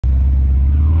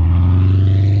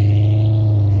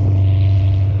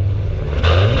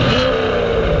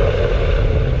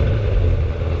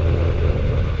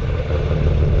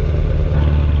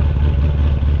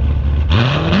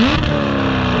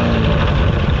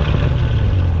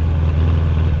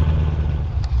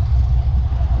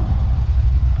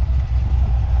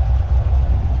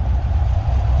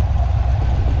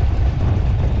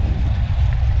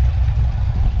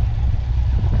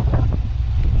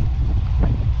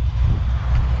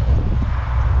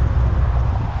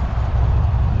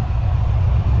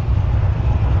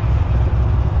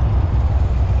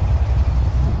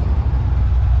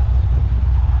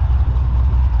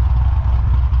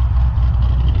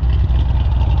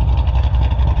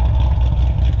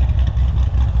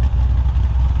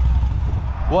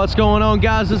What's going on,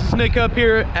 guys? This is Nick up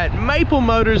here at Maple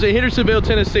Motors in Hendersonville,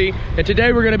 Tennessee, and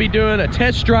today we're going to be doing a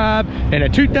test drive in a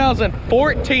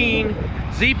 2014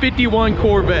 Z51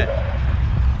 Corvette.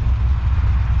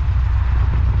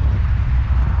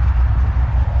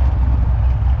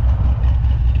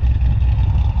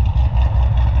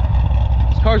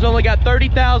 This car's only got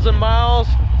 30,000 miles.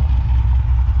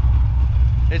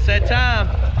 It's that time.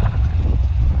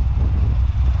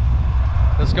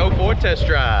 Let's go for a test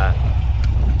drive.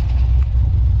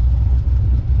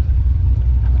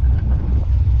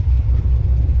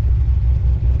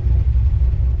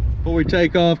 Before we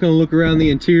take off, gonna look around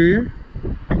the interior.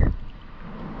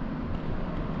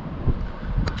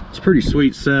 It's a pretty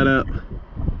sweet setup.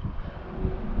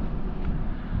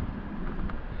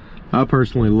 I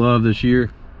personally love this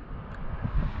year.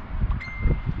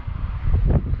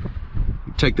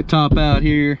 Take the top out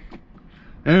here.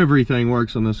 Everything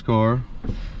works on this car.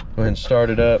 Go ahead and start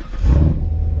it up.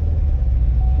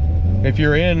 If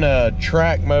you're in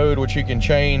track mode, which you can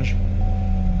change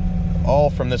all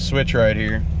from this switch right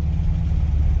here.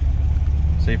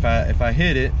 See, if I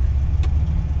hit it,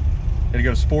 it'll go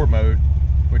to sport mode,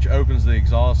 which opens the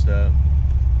exhaust up,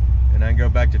 and I can go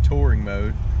back to touring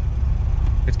mode.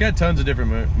 It's got tons of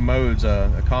different modes: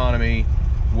 economy,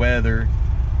 weather,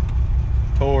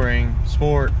 touring,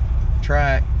 sport,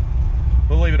 track.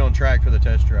 We'll leave it on track for the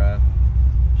test drive,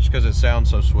 just because it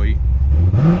sounds so sweet.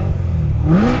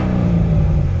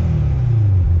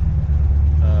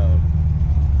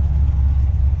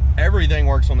 Everything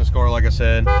works on this car, like I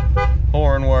said.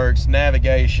 Horn works,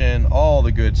 navigation, all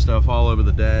the good stuff all over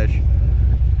the dash.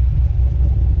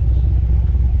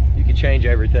 You can change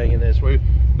everything in this.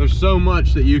 There's so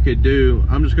much that you could do.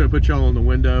 I'm just going to put y'all in the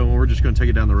window, and we're just going to take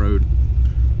it down the road.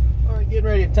 All right, getting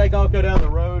ready to take off, go down the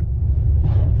road.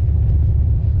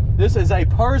 This is a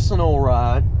personal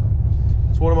ride.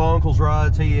 It's one of my uncle's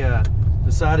rides he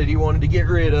decided he wanted to get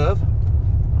rid of.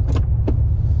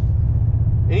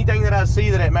 Anything that I see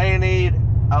that it may need,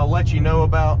 I'll let you know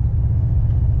about.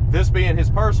 This being his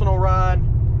personal ride,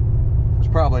 there's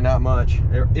probably not much,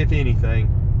 if anything,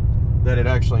 that it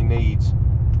actually needs.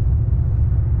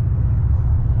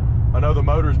 I know the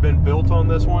motor's been built on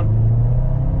this one.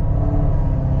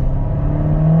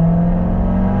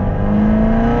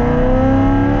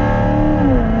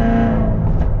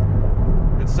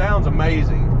 It sounds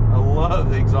amazing. I love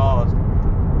the exhaust.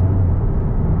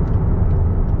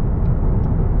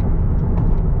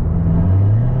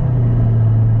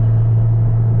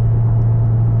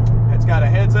 Got a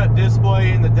heads-up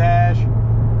display in the dash.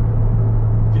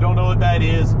 If you don't know what that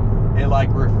is, it like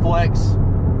reflects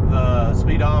the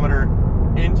speedometer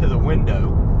into the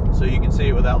window so you can see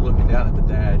it without looking down at the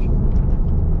dash.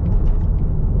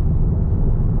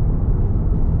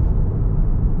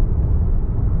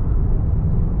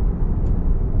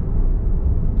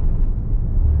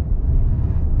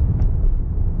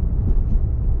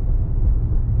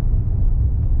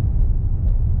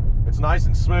 It's nice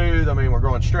and smooth. I mean, we're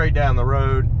going straight down the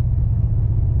road.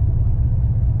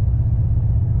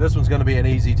 This one's going to be an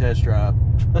easy test drive.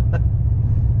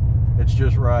 It's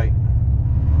just right.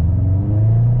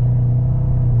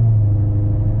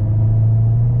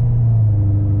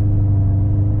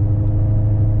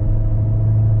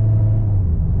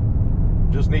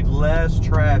 Just need less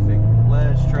traffic.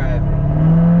 Less traffic.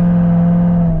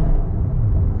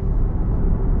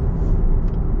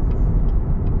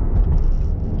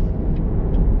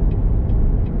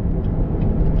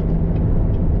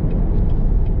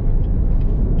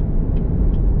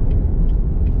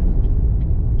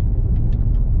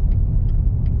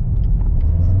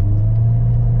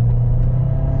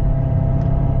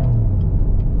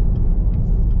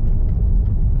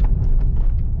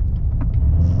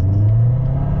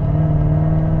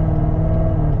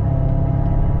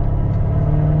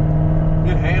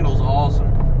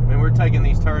 Taking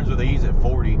these turns with ease at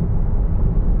 40.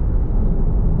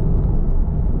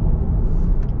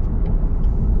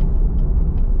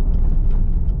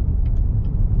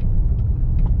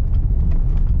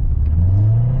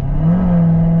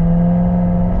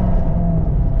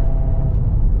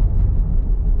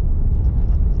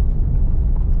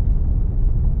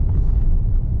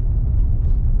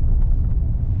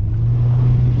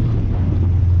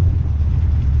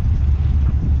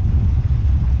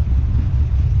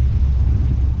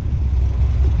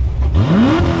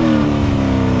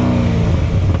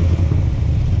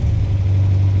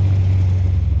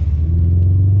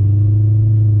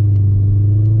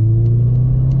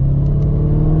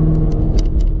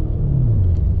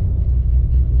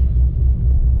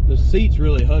 seats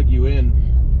really hug you in.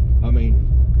 I mean,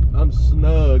 I'm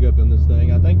snug up in this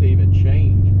thing. I think they even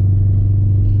changed.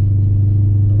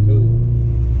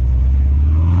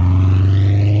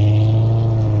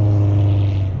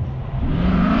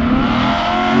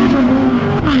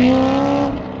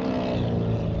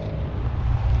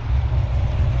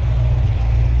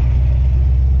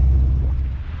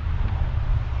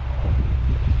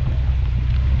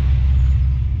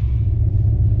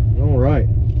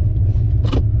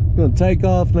 take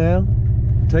off now,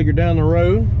 take her down the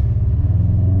road.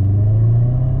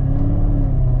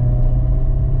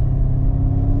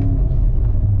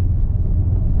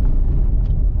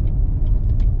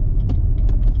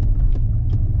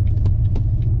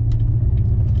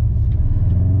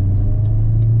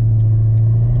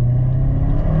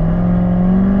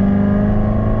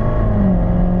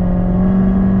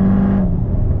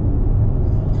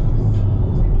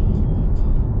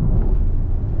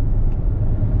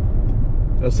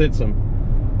 I sent some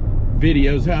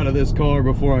videos out of this car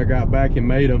before I got back and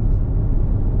made them.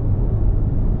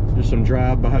 Just some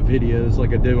drive-by videos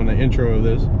like I did on the intro of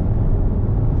this.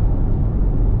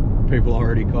 People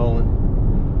already calling.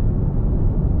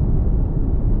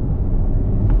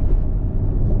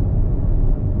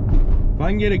 If I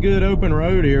can get a good open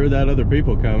road here without other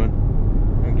people coming,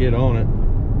 I'll get on it.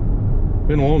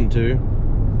 Been wanting to.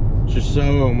 It's just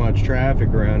so much traffic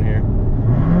around here.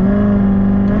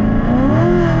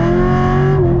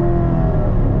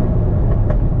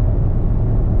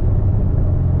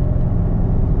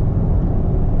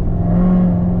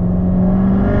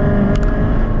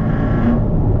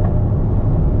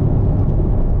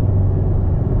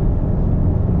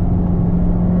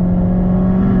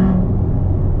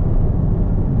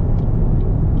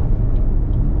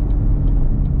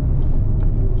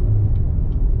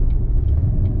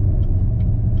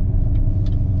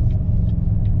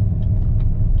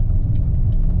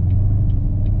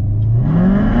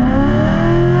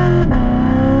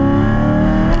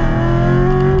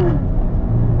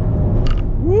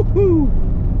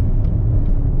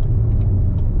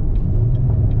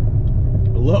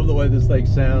 Love the way this thing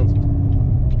sounds.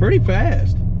 It's pretty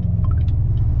fast.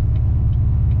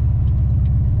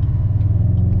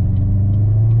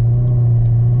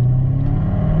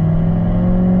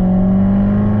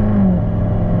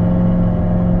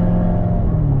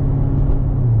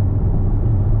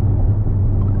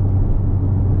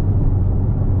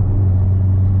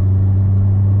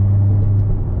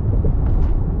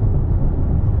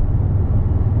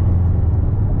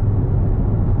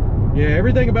 Yeah,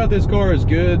 everything about this car is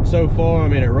good so far. I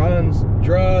mean, it runs,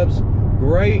 drives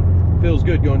great, feels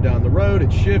good going down the road,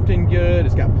 it's shifting good,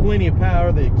 it's got plenty of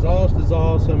power, the exhaust is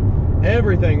awesome,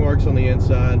 everything works on the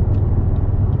inside.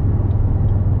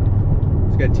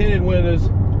 It's got tinted windows.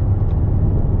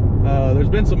 There's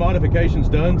been some modifications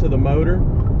done to the motor.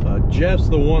 Jeff's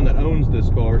the one that owns this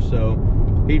car, so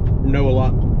he'd know a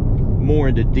lot more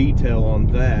into detail on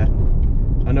that.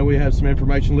 I know we have some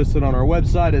information listed on our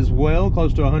website as well,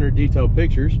 close to 100 detailed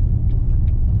pictures.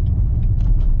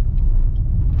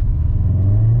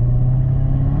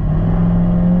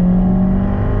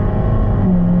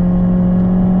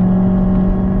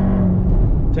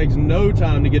 Takes no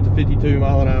time to get to 52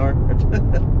 mile an hour.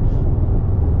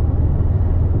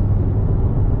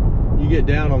 You get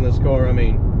down on this car, I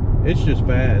mean, it's just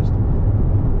fast.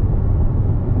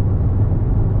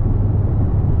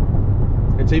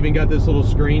 It's even got this little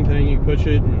screen thing, you push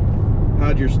it and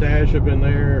hide your stash up in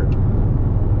there.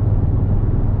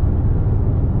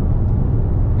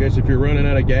 I guess if you're running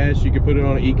out of gas, you could put it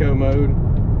on eco mode.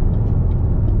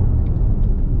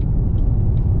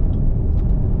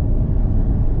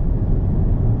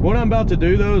 What I'm about to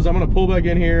do though is I'm going to pull back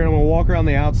in here and I'm going to walk around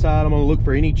the outside. I'm going to look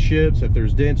for any chips, if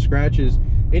there's dents, scratches,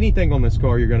 anything on this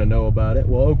car, you're going to know about it.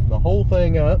 We'll open the whole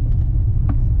thing up.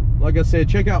 Like I said,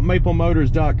 check out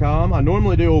MapleMotors.com. I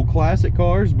normally do old classic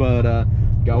cars, but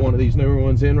got one of these newer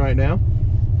ones in right now.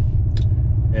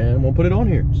 And we'll put it on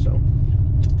here, so.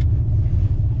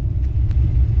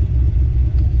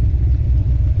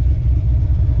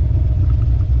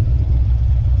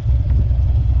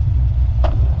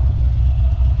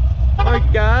 All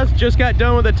right, guys, just got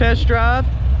done with a test drive.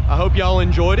 I hope y'all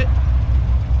enjoyed it.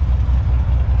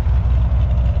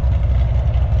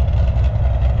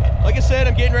 Like I said,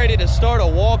 I'm getting ready to start a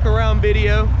walk around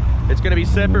video. It's gonna be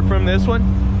separate from this one.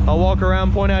 I'll walk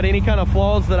around, point out any kind of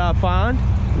flaws that I find.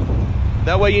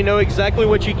 That way you know exactly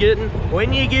what you're getting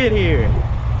when you get here.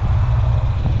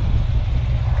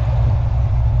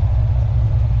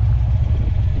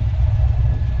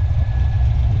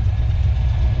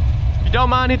 If you don't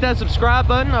mind, hit that subscribe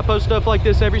button. I post stuff like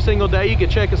this every single day. You can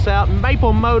check us out,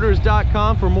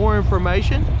 MapleMotors.com, for more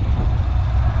information.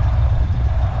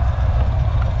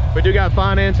 We do got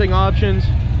financing options,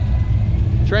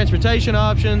 transportation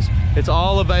options. It's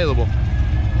all available.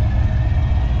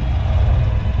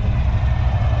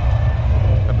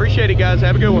 Appreciate it, guys.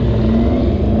 Have a good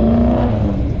one.